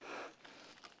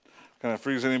kind of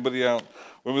freeze anybody out.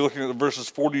 We'll be looking at the verses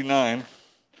 49,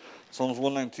 Psalms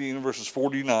 119, verses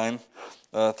 49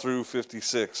 through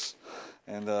 56.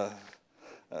 And the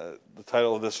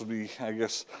title of this would be, I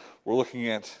guess, we're looking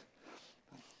at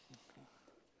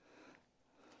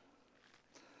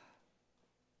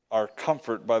our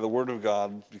comfort by the Word of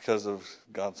God because of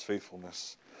God's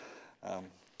faithfulness.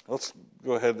 Let's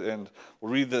go ahead and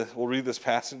we'll read this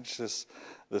passage, this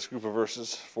group of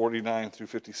verses, 49 through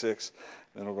 56,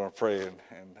 and then we're going to pray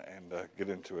and get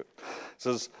into it. It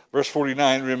says, verse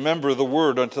 49, "Remember the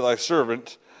word unto thy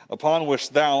servant, upon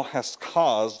which thou hast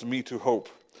caused me to hope.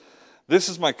 This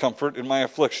is my comfort in my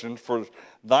affliction, for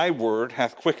thy word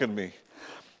hath quickened me.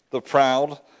 The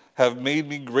proud have made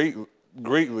me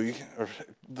greatly, or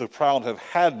the proud have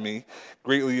had me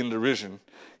greatly in derision,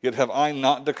 yet have I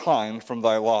not declined from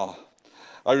thy law.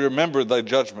 I remembered thy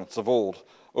judgments of old,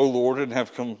 O Lord, and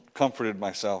have comforted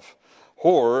myself.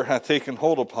 Horror hath taken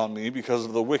hold upon me because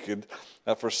of the wicked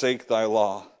that forsake thy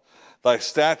law. Thy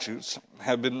statutes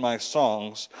have been my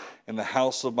songs in the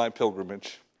house of my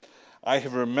pilgrimage. I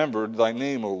have remembered thy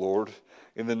name, O Lord,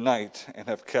 in the night, and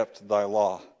have kept thy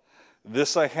law.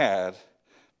 This I had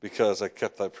because I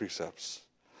kept thy precepts."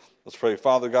 Let's pray.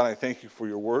 Father God, I thank you for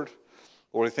your word.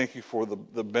 Lord, I thank you for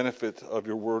the benefit of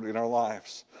your word in our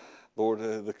lives. Lord,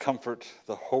 the comfort,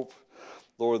 the hope,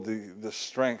 Lord, the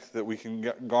strength that we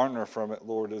can garner from it,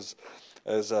 Lord, as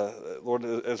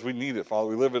we need it, Father.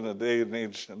 We live in a day and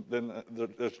age, and then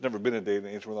there's never been a day and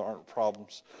age where there aren't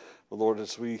problems. But Lord,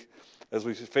 as we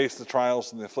face the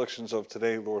trials and the afflictions of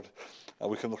today, Lord,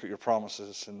 we can look at your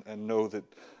promises and know that,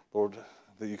 Lord,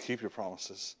 that you keep your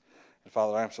promises. And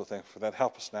Father, I am so thankful for that.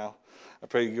 Help us now. I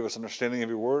pray you give us understanding of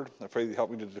your word. I pray you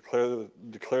help me to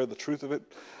declare the truth of it,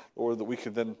 Lord, that we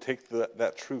can then take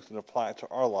that truth and apply it to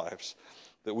our lives,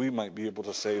 that we might be able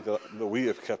to say that we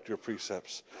have kept your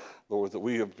precepts, Lord, that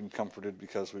we have been comforted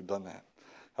because we've done that.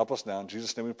 Help us now. In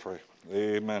Jesus' name we pray.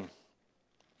 Amen.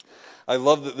 I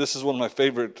love that this is one of my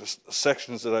favorite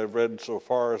sections that I've read so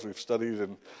far as we've studied.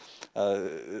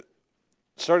 And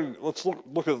let's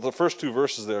look at the first two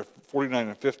verses there, 49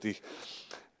 and 50.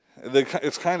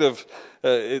 It's kind of,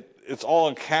 it's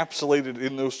all encapsulated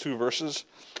in those two verses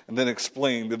and then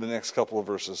explained in the next couple of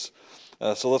verses.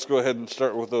 So let's go ahead and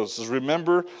start with those. It says,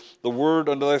 "Remember the word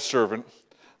unto thy servant,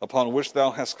 upon which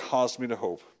thou hast caused me to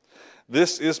hope.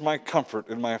 This is my comfort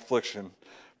in my affliction,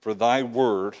 for thy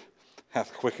word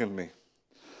hath quickened me."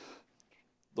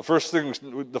 The first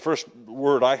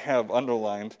word I have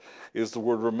underlined is the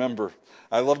word remember.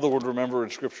 I love the word remember in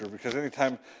Scripture because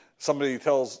anytime somebody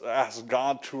asks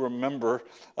God to remember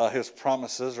his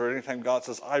promises, or anytime God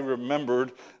says, "I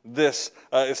remembered this,"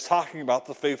 it's talking about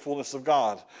the faithfulness of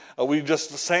God. We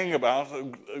just sang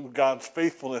about God's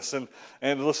faithfulness, and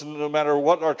listen, no matter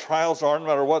what our trials are, no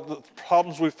matter what the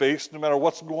problems we face, no matter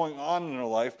what's going on in our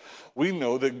life, we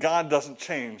know that God doesn't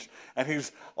change, and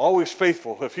he's always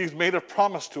faithful. If he's made a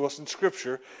promise to us in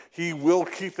Scripture, he will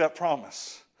keep that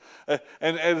promise.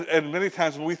 And many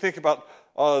times when we think about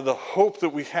the hope that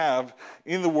we have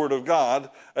in the Word of God,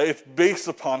 it's based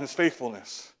upon his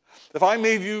faithfulness. If I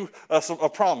made you a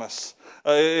promise,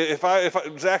 if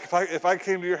I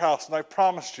came to your house and I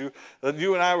promised you that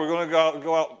you and I were going to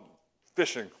go out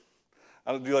fishing.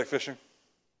 Do you like fishing?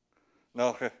 No?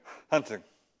 Okay. Hunting.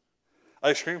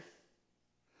 Ice cream?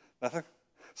 Nothing?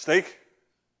 Steak?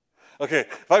 Okay.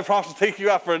 If I promised to take you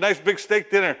out for a nice big steak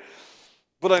dinner,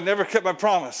 but I never kept my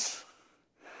promise,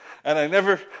 and I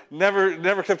never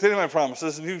kept any of my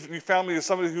promises, and you found me as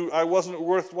somebody who I wasn't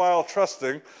worthwhile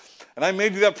trusting, and I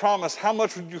made you that promise, how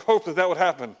much would you hope that would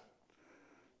happen?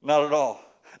 Not at all.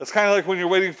 It's kind of like when you're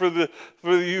waiting for the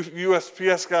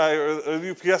USPS guy or the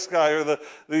UPS guy or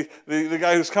the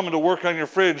guy who's coming to work on your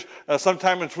fridge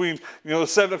sometime between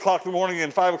 7 o'clock in the morning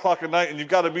and 5 o'clock at night, and you've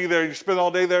got to be there, and you spend all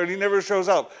day there, and he never shows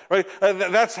up, right? And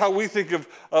that's how we think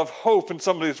of hope in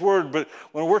somebody's word. But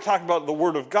when we're talking about the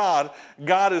word of God,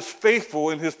 God is faithful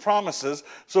in his promises.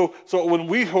 So when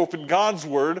we hope in God's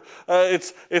word,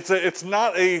 it's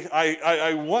not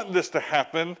I want this to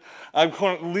happen, I'm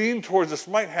going to lean towards this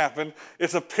might happen.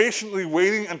 It's a patiently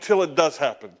waiting until it does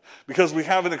happen, because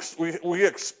we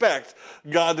expect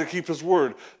God to keep his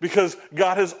word, because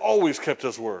God has always kept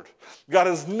his word. God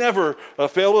has never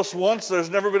failed us once. There's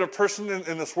never been a person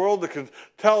in this world that can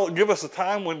give us a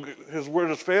time when his word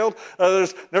has failed.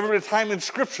 There's never been a time in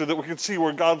Scripture that we can see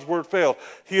where God's word failed.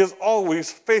 He is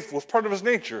always faithful. It's part of his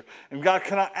nature, and God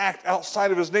cannot act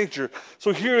outside of his nature.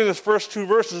 So here in this first two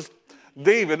verses,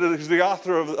 David, who's the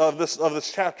author of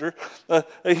this chapter,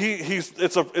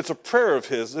 it's a prayer of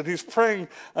his, that he's praying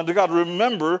unto God,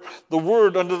 "Remember the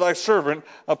word unto thy servant,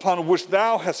 upon which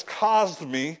thou hast caused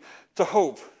me to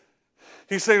hope."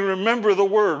 He's saying, remember the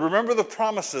word, remember the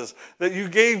promises that you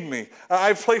gave me.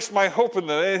 I've placed my hope in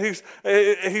them. And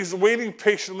he's waiting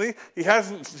patiently. He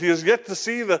has yet to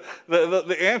see the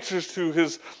answers to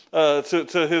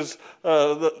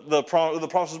the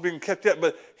promises being kept yet,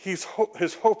 but his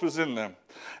hope is in them.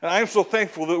 And I am so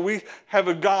thankful that we have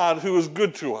a God who is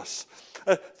good to us.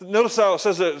 Notice how it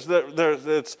says that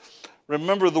it's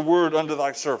remember the word unto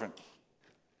thy servant.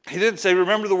 He didn't say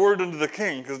remember the word unto the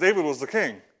king, because David was the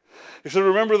king. He said,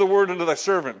 remember the word unto thy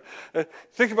servant.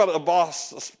 Think about a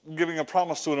boss giving a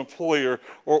promise to an employee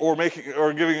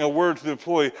or giving a word to the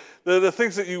employee. The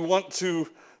things that you want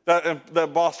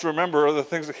that boss to remember are the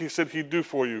things that he said he'd do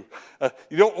for you.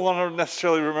 You don't want to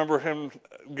necessarily remember him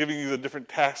giving you the different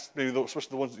tasks, maybe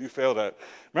especially the ones that you failed at.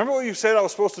 Remember what you said I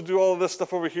was supposed to do all of this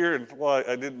stuff over here, and well,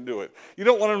 I didn't do it. You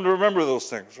don't want him to remember those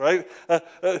things, right?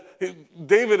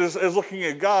 David is looking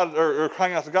at God or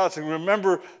crying out to God saying,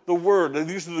 remember the word. And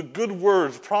these are the good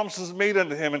words, promises made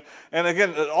unto him. And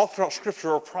again, all throughout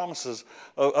Scripture are promises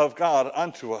of God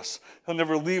unto us. He'll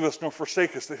never leave us nor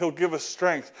forsake us, that he'll give us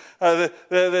strength,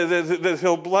 that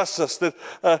he'll bless us,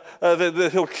 that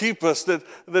he'll keep us,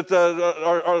 that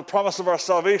our promise of our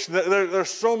salvation. There's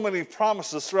so many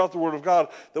promises throughout the Word of God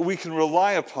that we can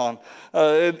rely upon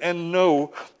and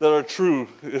know that are true.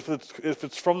 If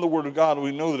it's from the Word of God,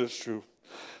 we know that it's true.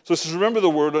 So it says, remember the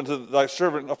word unto thy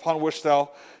servant upon which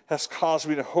thou hast caused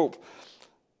me to hope.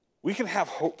 We can have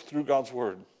hope through God's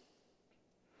Word.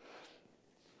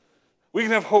 We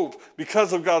can have hope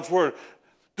because of God's Word,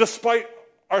 despite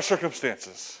our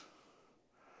circumstances.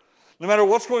 No matter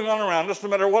what's going on around us, no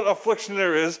matter what affliction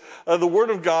there is, the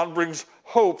Word of God brings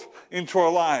hope into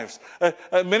our lives.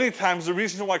 Many times the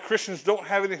reason why Christians don't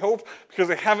have any hope because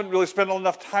they haven't really spent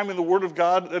enough time in the Word of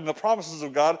God and the promises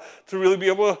of God to really be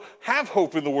able to have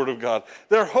hope in the Word of God.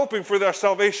 They're hoping for their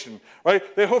salvation, right?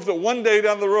 They hope that one day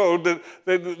down the road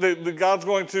that God's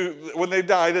going to, when they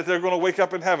die, that they're going to wake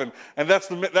up in heaven. And that's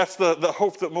the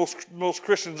hope that most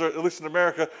Christians, or at least in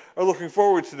America, are looking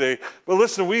forward to today. But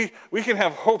listen, we can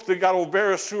have hope that God will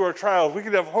bear us through our trials. We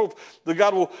can have hope that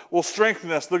God will strengthen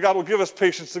us, that God will give us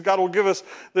patience, that God will give us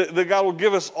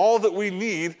all that we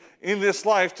need in this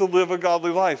life to live a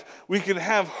godly life. We can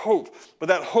have hope, but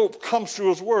that hope comes through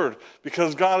His Word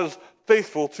because God is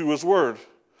faithful to His Word.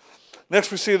 Next,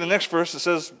 we see in the next verse, it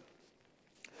says,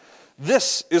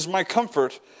 this is my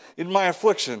comfort in my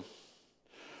affliction,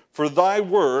 for thy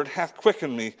word hath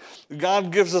quickened me.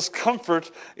 God gives us comfort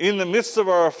in the midst of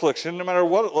our affliction, no matter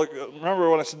what,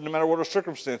 remember what I said, no matter what our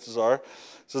circumstances are. It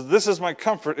says, this is my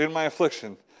comfort in my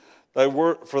affliction.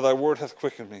 For thy word hath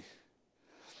quickened me.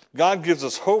 God gives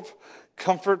us hope,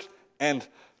 comfort, and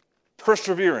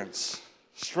perseverance,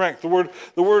 strength. The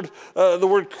word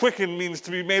quicken means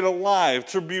to be made alive,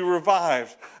 to be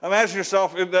revived. Imagine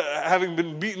yourself having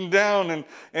been beaten down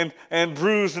and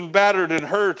bruised and battered and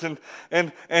hurt,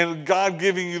 and God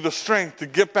giving you the strength to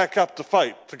get back up to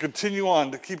fight, to continue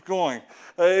on, to keep going.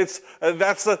 We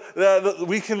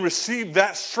can receive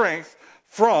that strength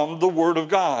from the Word of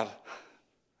God.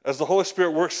 As the Holy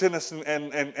Spirit works in us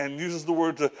and uses the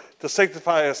Word to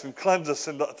sanctify us and cleanse us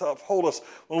and to uphold us,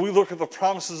 when we look at the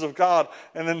promises of God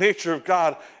and the nature of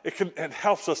God, it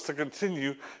helps us to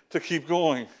continue to keep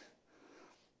going.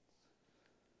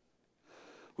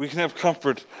 We can have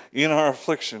comfort in our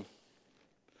affliction.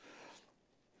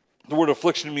 The word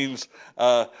affliction means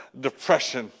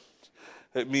depression.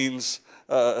 It means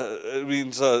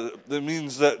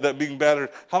that being battered.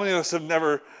 How many of us have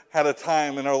never had a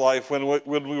time in our life when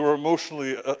we were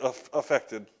emotionally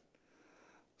affected?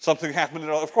 Something happened in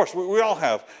our life. Of course, we all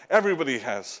have. Everybody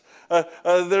has. There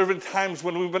have been times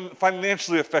when we've been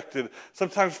financially affected,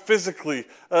 sometimes physically,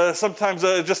 sometimes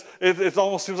it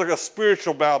almost seems like a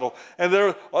spiritual battle.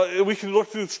 And we can look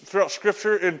throughout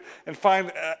Scripture and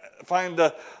find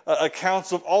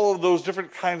accounts of all of those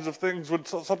different kinds of things when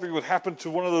something would happen to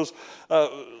one of those,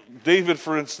 David,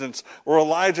 for instance, or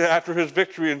Elijah after his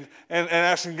victory and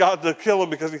asking God to kill him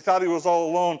because he thought he was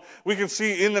all alone. We can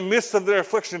see in the midst of their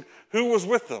affliction who was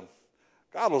with them.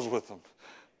 God was with them.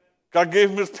 God gave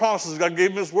him His promises. God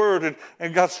gave him His word,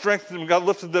 and God strengthened them. God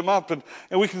lifted them up, and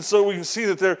we can see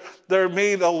that they're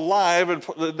made alive,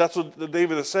 and that's what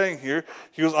David is saying here.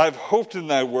 He goes, "I've hoped in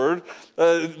Thy word.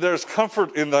 There's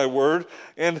comfort in Thy word,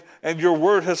 and Your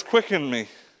word has quickened me."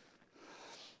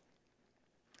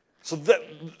 So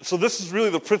this is really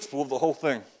the principle of the whole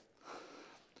thing.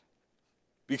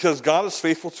 Because God is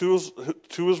faithful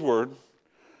to His word,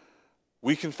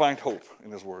 we can find hope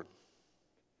in His word,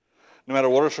 no matter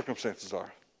what our circumstances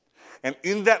are. And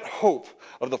in that hope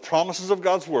of the promises of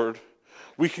God's word,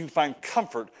 we can find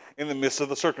comfort in the midst of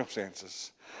the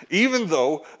circumstances. Even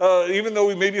though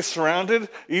we may be surrounded,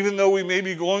 even though we may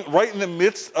be going right in the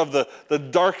midst of the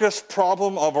darkest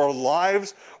problem of our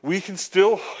lives, we can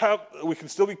still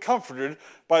be comforted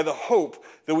by the hope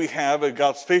that we have in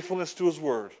God's faithfulness to His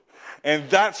Word. And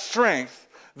that strength,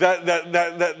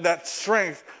 that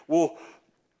strength will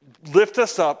lift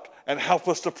us up and help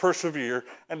us to persevere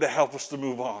and to help us to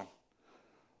move on.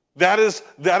 That is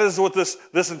what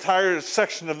this entire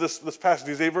section of this passage,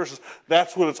 these 8 verses,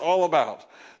 that's what it's all about.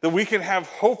 That we can have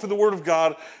hope in the Word of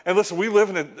God. And listen, we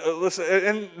live in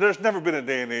and there's never been a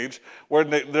day and age where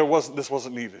this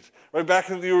wasn't needed. Right back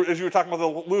as you were talking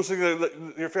about losing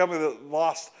your family that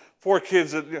lost 4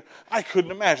 kids. I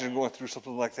couldn't imagine going through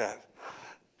something like that.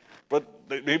 But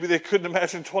maybe they couldn't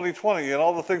imagine 2020 and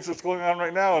all the things that's going on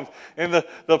right now and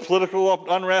the political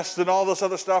unrest and all this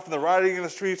other stuff and the rioting in the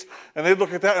streets. And they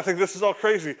look at that and think this is all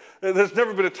crazy. There's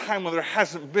never been a time when there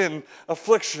hasn't been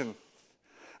affliction.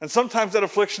 And sometimes that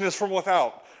affliction is from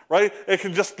without, right? It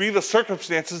can just be the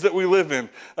circumstances that we live in.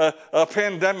 A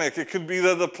pandemic, it could be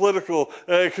the political,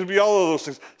 it could be all of those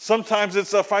things. Sometimes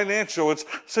it's financial, it's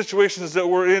situations that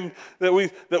we're in that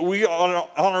we on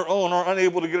our own are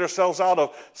unable to get ourselves out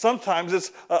of. Sometimes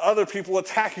it's other people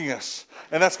attacking us.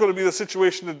 And that's going to be the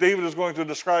situation that David is going to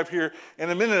describe here in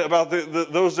a minute about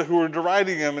those who are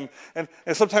deriding him. And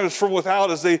sometimes it's from without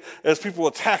as people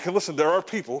attack. And listen, there are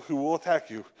people who will attack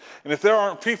you. And if there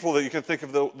aren't people that you can think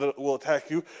of that will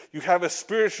attack you, you have a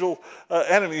spiritual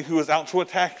enemy who is out to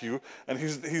attack you, and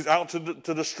he's out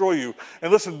to destroy you.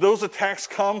 And listen, those attacks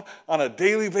come on a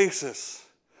daily basis.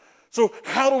 So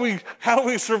how do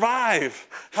we survive?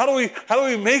 How do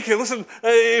we make it? Listen,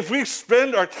 if we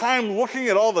spend our time looking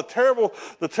at all the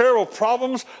terrible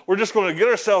problems, we're just going to get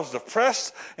ourselves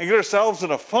depressed and get ourselves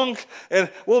in a funk, and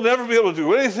we'll never be able to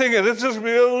do anything. And it's just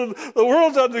going to be the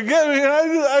world's out to get me,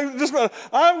 and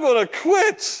I'm going to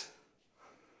quit.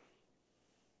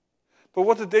 But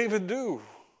what did David do?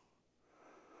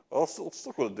 Well, let's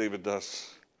look what David does.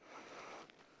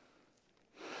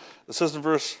 It says in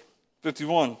verse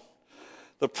 51,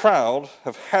 "The proud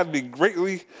have had me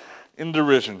greatly in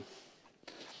derision."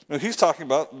 Now, he's talking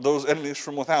about those enemies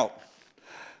from without.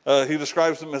 He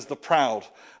describes them as the proud.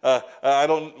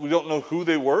 We don't know who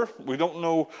they were. We don't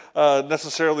know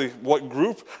necessarily what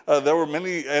group. There were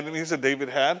many enemies that David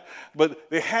had, but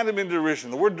they had him in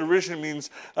derision. The word derision means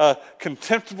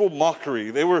contemptible mockery.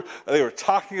 They were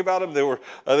talking about him. They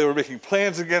were making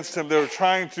plans against him. They were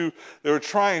trying to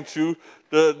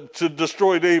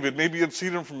destroy David, maybe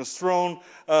unseat him from his throne,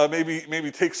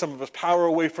 maybe take some of his power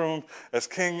away from him as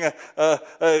king.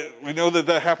 We know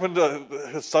that happened.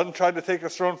 His son tried to take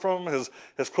his throne from him.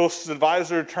 His closest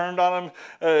advisor turned on him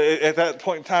at that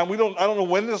point in time. I don't know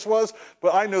when this was,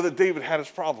 but I know that David had his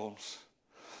problems.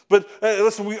 But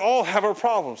listen, we all have our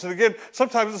problems. And again,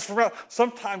 sometimes it's from out,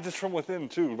 sometimes it's from within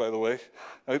too, by the way.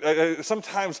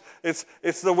 Sometimes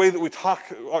it's the way that we talk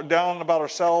down about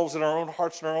ourselves in our own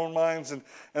hearts and our own minds. And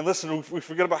listen, we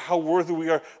forget about how worthy we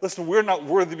are. Listen, we're not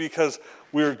worthy because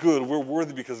we're good. We're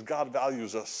worthy because God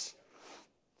values us.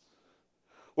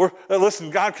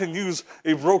 Listen, God can use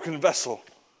a broken vessel.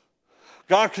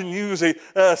 God can use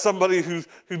somebody who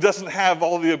doesn't have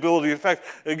all the ability. In fact,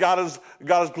 God is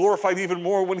glorified even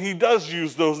more when He does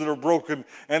use those that are broken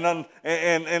and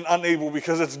unable,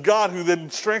 because it's God who then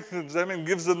strengthens them and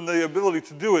gives them the ability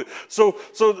to do it. So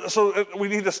we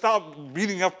need to stop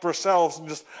beating up ourselves and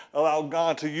just allow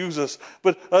God to use us.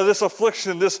 But this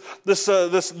affliction, these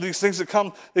things that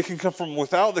come, they can come from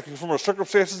without. They can come from our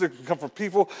circumstances. They can come from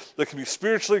people. They can be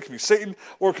spiritually. It can be Satan,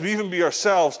 or it can even be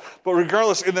ourselves. But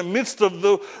regardless, in the midst of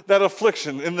that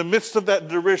affliction, in the midst of that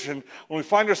derision, when we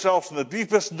find ourselves in the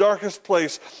deepest, darkest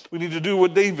place, we need to do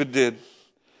what David did.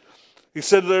 He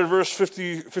said there in verse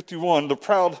 51, "The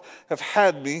proud have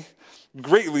had me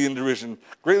greatly in derision."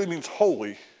 Greatly means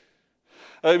wholly.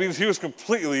 It means he was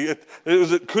completely,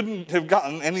 it couldn't have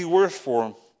gotten any worse for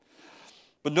him.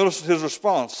 But notice his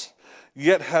response,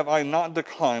 "Yet have I not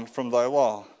declined from thy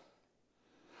law."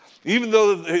 Even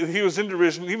though he was in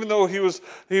derision, even though he was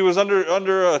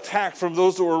under attack from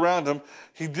those that were around him,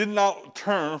 he did not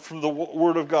turn from the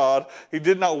Word of God. He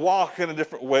did not walk in a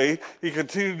different way. He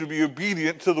continued to be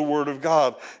obedient to the Word of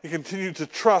God. He continued to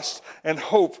trust and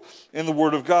hope in the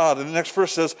Word of God. And the next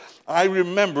verse says, "I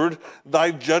remembered thy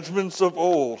judgments of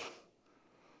old."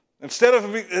 Instead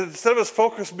of his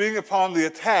focus being upon the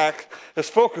attack, his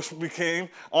focus became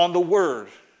on the Word.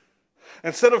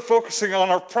 instead of focusing on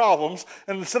our problems,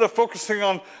 and instead of focusing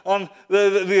on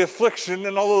the affliction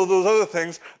and all of those other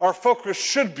things, our focus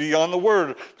should be on the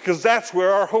Word, because that's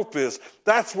where our hope is.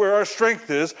 That's where our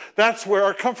strength is. That's where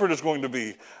our comfort is going to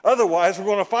be. Otherwise, we're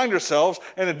going to find ourselves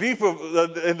in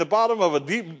the bottom of a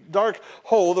deep, dark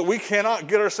hole that we cannot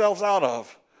get ourselves out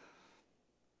of.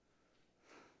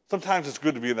 Sometimes it's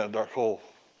good to be in that dark hole,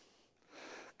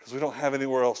 because we don't have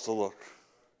anywhere else to look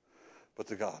but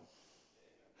to God.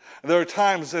 And there are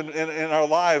times in our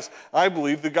lives, I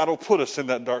believe, that God will put us in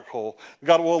that dark hole.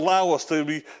 God will allow us to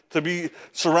be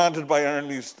surrounded by our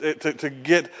enemies, to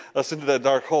get us into that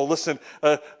dark hole. Listen,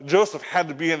 Joseph had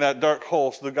to be in that dark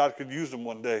hole so that God could use him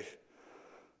one day.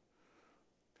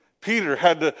 Peter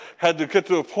had to get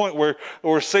to a point where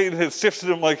Satan had sifted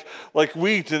him like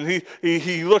wheat, and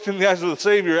he looked in the eyes of the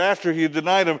Savior after he had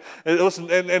denied him. And listen,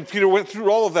 and Peter went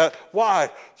through all of that. Why?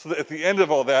 So that at the end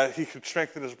of all that, he could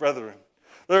strengthen his brethren.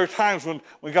 There are times when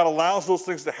God allows those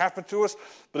things to happen to us,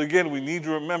 but again, we need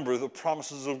to remember the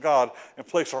promises of God and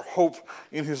place our hope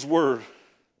in His Word.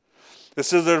 It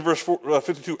says there in verse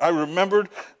 52, I remembered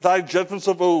thy judgments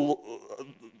of old,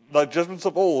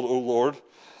 O Lord,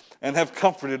 and have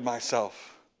comforted myself.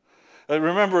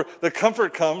 Remember, the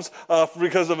comfort comes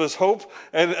because of his hope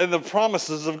and the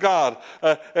promises of God.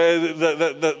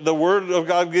 The word of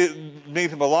God made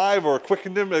him alive, or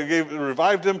quickened him,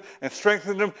 revived him, and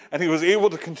strengthened him, and he was able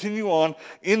to continue on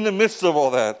in the midst of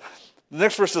all that. The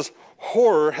next verse says,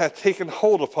 horror hath taken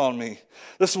hold upon me.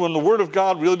 This is when the word of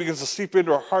God really begins to seep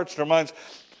into our hearts and our minds.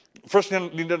 First, you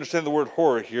need to understand the word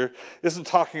horror here. It isn't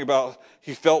talking about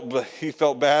he felt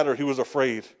bad or he was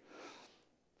afraid.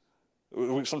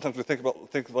 Sometimes we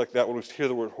think like that when we hear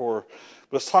the word horror.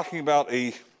 But it's talking about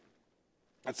it's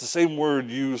the same word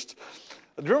used.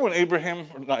 Do you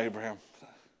remember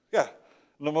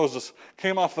when Moses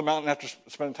came off the mountain after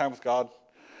spending time with God?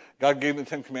 God gave him the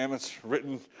 10 Commandments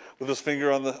written with his finger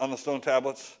on the stone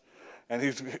tablets. And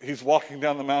he's walking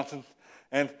down the mountain,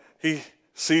 and he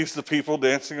sees the people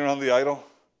dancing around the idol.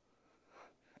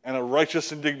 And a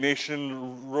righteous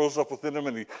indignation rose up within him,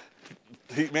 and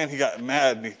he got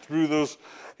mad, and he threw those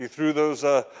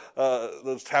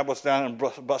tablets down and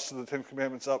busted the 10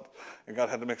 Commandments up, and God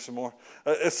had to make some more.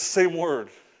 It's the same word.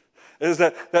 It is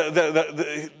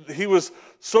that he was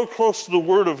so close to the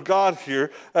Word of God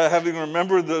here, having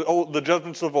remembered the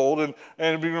judgments of old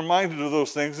and being reminded of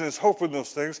those things and his hope in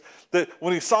those things, that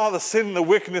when he saw the sin and the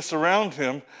wickedness around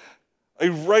him, a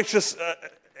righteous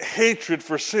hatred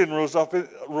for sin rose up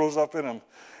in him,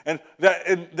 and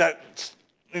that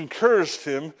encouraged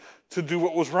him to do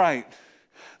what was right.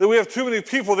 That we have too many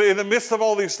people that in the midst of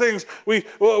all these things, we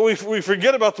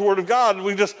forget about the Word of God, and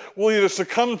we'll either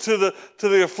succumb to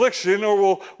the affliction,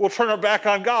 or we'll turn our back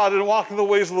on God and walk in the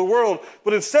ways of the world.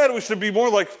 But instead, we should be more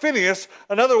like Phinehas,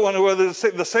 another one who had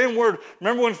the same word.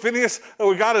 Remember when Phinehas,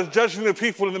 when God is judging the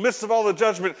people, in the midst of all the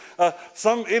judgment,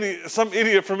 some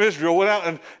idiot from Israel went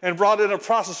out and brought in a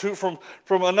prostitute from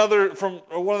one of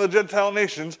the Gentile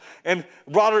nations and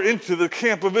brought her into the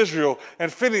camp of Israel.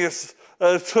 And Phinehas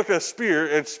took a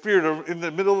spear and speared her in the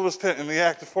middle of his tent in the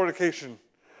act of fornication,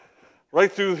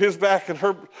 right through his back and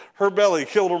her belly,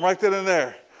 killed him right then and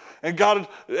there. And God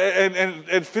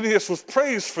and Phinehas was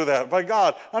praised for that by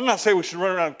God. I'm not saying we should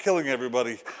run around killing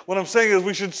everybody. What I'm saying is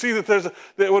we should see that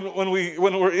when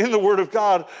we're in the Word of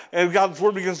God and God's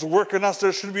Word begins to work in us,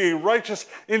 there should be a righteous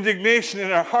indignation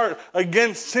in our heart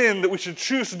against sin, that we should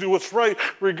choose to do what's right,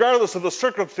 regardless of the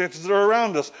circumstances that are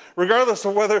around us, regardless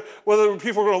of whether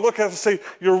people are going to look at us and say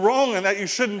you're wrong and that you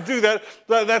shouldn't do that.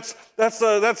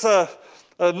 That's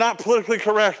not politically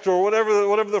correct, or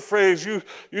whatever the phrase,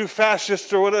 you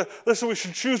fascist, or whatever. Listen, we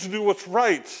should choose to do what's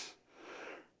right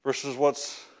versus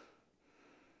what's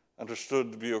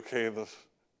understood to be okay in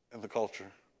the culture.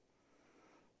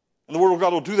 And the Word of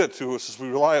God will do that to us as we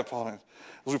rely upon it,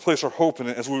 as we place our hope in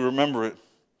it, as we remember it.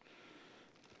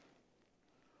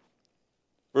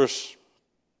 Verse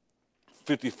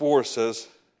 54 says,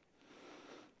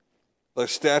 thy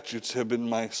statutes have been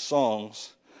my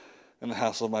songs in the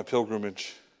house of my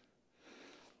pilgrimage.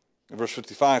 And verse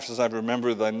 55 says, I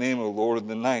remember thy name, O Lord, in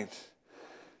the night,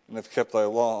 and have kept thy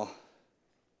law.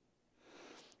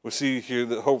 We see here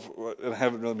that hope, and I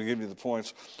haven't really given you the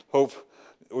points, hope,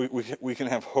 we can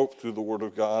have hope through the Word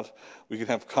of God. We can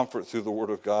have comfort through the Word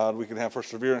of God. We can have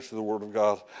perseverance through the Word of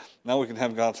God. Now we can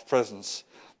have God's presence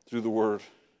through the Word.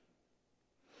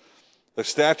 Thy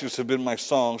statutes have been my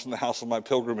songs in the house of my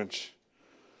pilgrimage.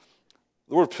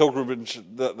 The word pilgrimage,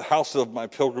 the house of my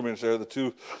pilgrimage there,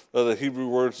 the Hebrew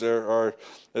words there are,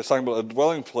 it's talking about a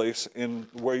dwelling place in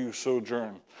where you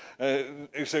sojourn.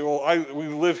 You say, well, we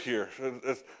live here.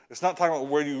 It's not talking about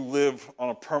where you live on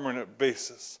a permanent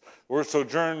basis. The word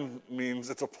sojourn means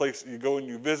it's a place that you go and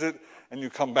you visit and you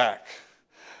come back.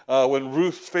 When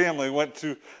Ruth's family went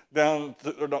when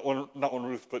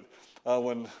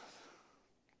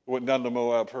went down to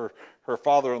Moab, her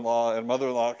father-in-law and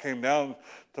mother-in-law came down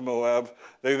to Moab.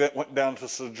 They then went down to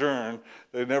sojourn.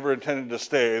 They never intended to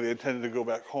stay. They intended to go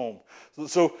back home.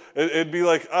 So it'd be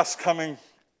like us coming.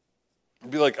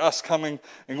 It'd be like us coming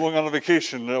and going on a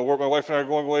vacation. Where my wife and I are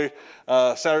going away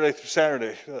Saturday through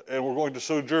Saturday, and we're going to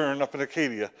sojourn up in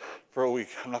Acadia for a week.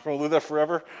 I'm not going to live there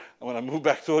forever. I'm going to move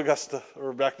back to Augusta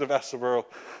or back to Vassalboro,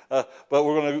 but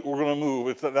we're going to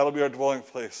move. That'll be our dwelling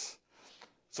place.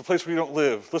 It's a place where you don't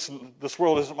live. Listen, this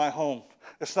world isn't my home.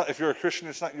 It's not. If you're a Christian,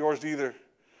 it's not yours either.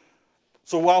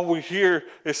 So while we're here,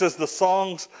 it says the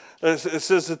songs. It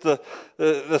says that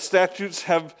the statutes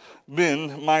have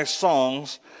been my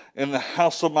songs in the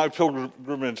house of my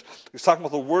pilgrimage. He's talking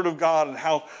about the Word of God and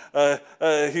how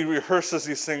he rehearses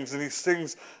these things, and he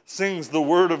sings the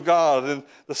Word of God and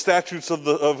the statutes of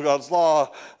God's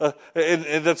law, and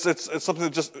it's something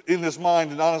that just in his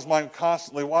mind and on his mind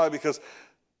constantly. Why? Because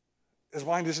his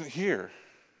mind isn't here.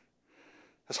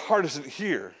 His heart isn't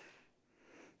here.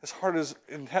 His heart is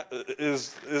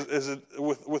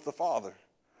with the Father.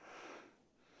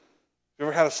 You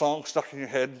ever had a song stuck in your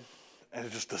head and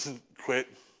it just doesn't quit?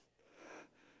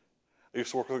 I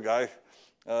used to work with a guy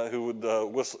who would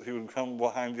whistle. He would come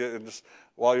behind you and just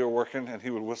while you were working, and he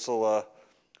would whistle.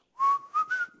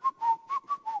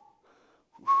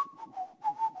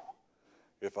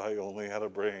 If I only had a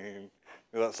brain.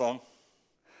 You know that song?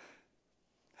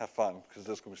 Have fun, because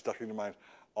it's going to be stuck in your mind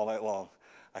all night long.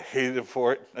 I hated him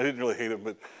for it. I didn't really hate him,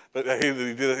 but I hated that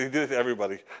he did it. He did it to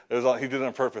everybody. He did it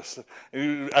on purpose.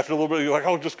 And after a little bit, you're like,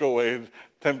 oh, just go away. And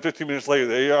 10, 15 minutes later,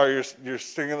 there you are. You're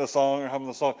singing the song or humming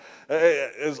the song.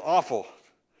 It's awful.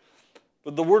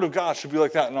 But the Word of God should be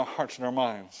like that in our hearts and our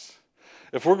minds.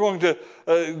 If we're going to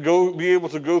be able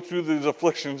to go through these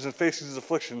afflictions and face these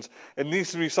afflictions, it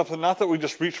needs to be something not that we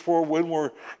just reach for when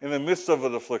we're in the midst of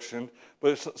an affliction,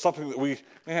 but it's something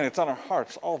that it's on our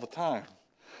hearts all the time.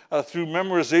 Through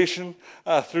memorization,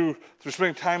 through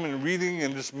spending time in reading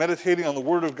and just meditating on the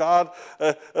Word of God,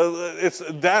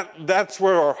 that's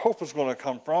where our hope is going to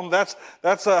come from. That's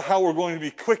how we're going to be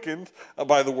quickened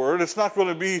by the Word. It's not going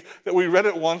to be that we read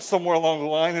it once somewhere along the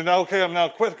line and now, okay, I'm now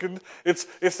quickened. It's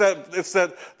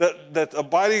that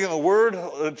abiding in the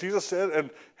Word, Jesus said,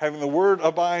 and having the Word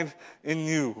abide in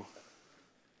you.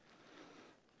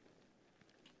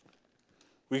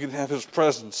 We can have His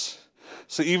presence.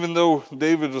 So even though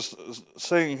David was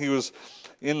saying he was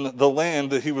in the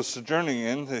land that he was sojourning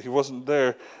in, that he wasn't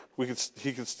there,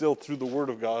 he could still, through the Word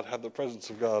of God, have the presence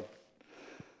of God.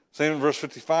 Same in verse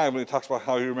 55 when he talks about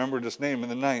how he remembered his name in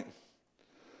the night.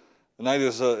 The night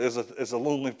is a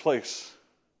lonely place.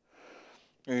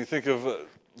 And you think of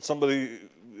somebody,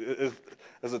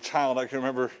 as a child, I can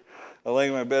remember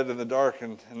laying in my bed in the dark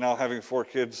and now having 4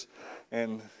 kids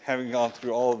and having gone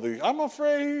through all of I'm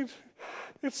afraid.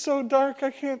 It's so dark, I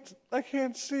can't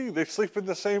see. They sleep in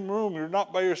the same room. You're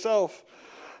not by yourself.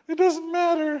 It doesn't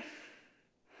matter.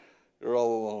 You're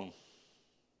all alone.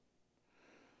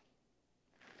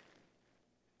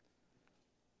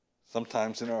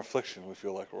 Sometimes in our affliction, we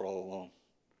feel like we're all alone.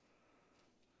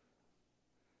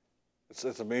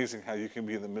 It's amazing how you can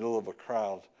be in the middle of a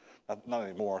crowd. Not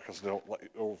anymore, because they don't let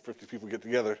over 50 people get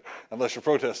together unless you're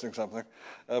protesting something.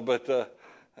 But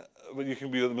you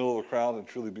can be in the middle of a crowd and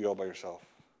truly be all by yourself.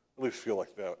 At least feel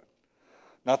like that.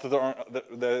 Not that there aren't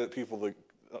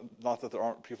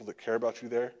people that care about you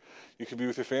there. You can be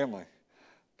with your family,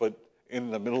 but in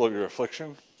the middle of your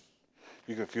affliction,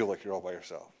 you can feel like you're all by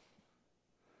yourself.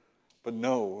 But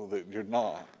know that you're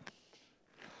not.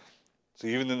 So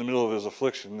even in the middle of his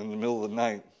affliction, in the middle of the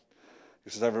night,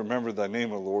 he says, "I remembered thy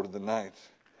name, O Lord, in the night,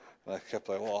 and I kept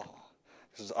thy law."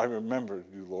 He says, "I remembered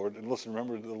you, Lord." And listen,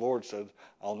 remember the Lord said,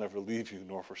 "I'll never leave you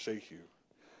nor forsake you."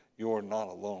 You are not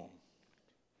alone.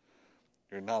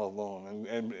 You're not alone.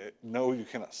 And no, you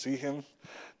cannot see him.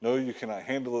 No, you cannot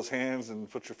handle his hands and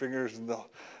put your fingers in the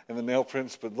nail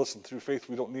prints. But listen, through faith,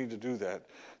 we don't need to do that.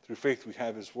 Through faith, we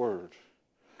have his word.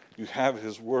 You have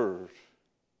his word.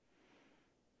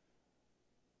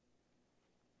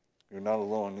 You're not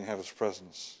alone. You have his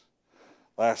presence.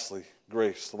 Lastly,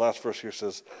 grace. The last verse here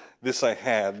says, "This I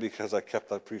had because I kept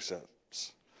thy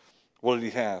precepts." What did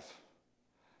he have?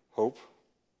 Hope,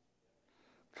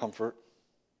 comfort,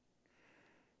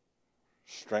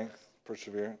 strength,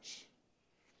 perseverance.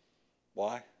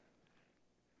 Why?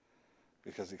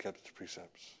 Because he kept his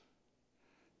precepts.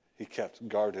 He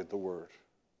guarded the word.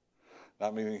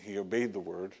 Not meaning he obeyed the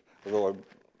word, although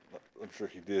I'm sure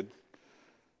he did.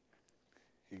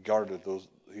 He guarded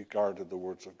the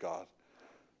words of God.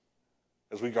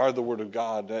 As we guard the word of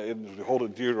God, and as we hold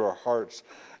it dear to our hearts,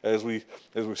 as we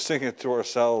sing it to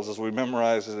ourselves, as we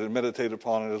memorize it and meditate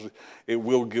upon it, it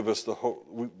will give us the hope.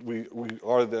 We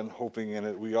are then hoping in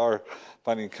it. We are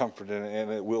finding comfort in it, and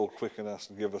it will quicken us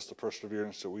and give us the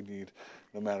perseverance that we need,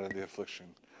 no matter the affliction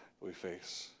that we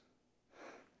face.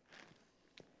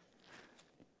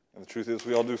 And the truth is,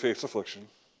 we all do face affliction,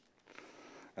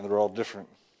 and they're all different.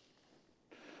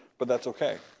 But that's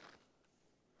okay.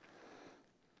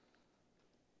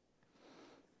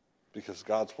 Because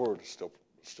God's word is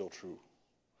still true,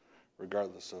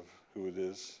 regardless of who it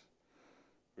is,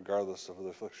 regardless of the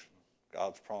affliction.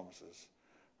 God's promises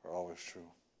are always true.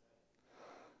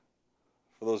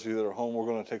 For those of you that are home, we're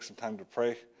going to take some time to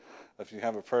pray. If you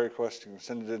have a prayer request, you can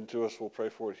send it in to us. We'll pray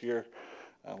for it here.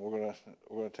 We're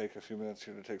going to take a few minutes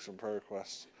here to take some prayer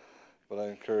requests. But I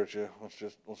encourage you,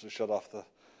 once we shut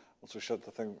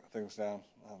the things down,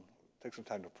 take some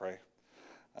time to pray.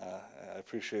 I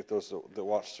appreciate those that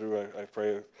watched through. I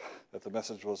pray that the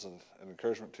message was an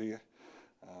encouragement to you,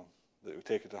 that you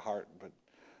take it to heart.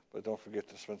 But don't forget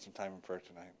to spend some time in prayer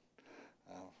tonight.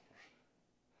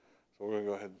 So we're going to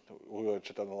go ahead and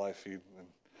shut down the live feed, and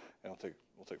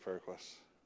we'll take prayer requests.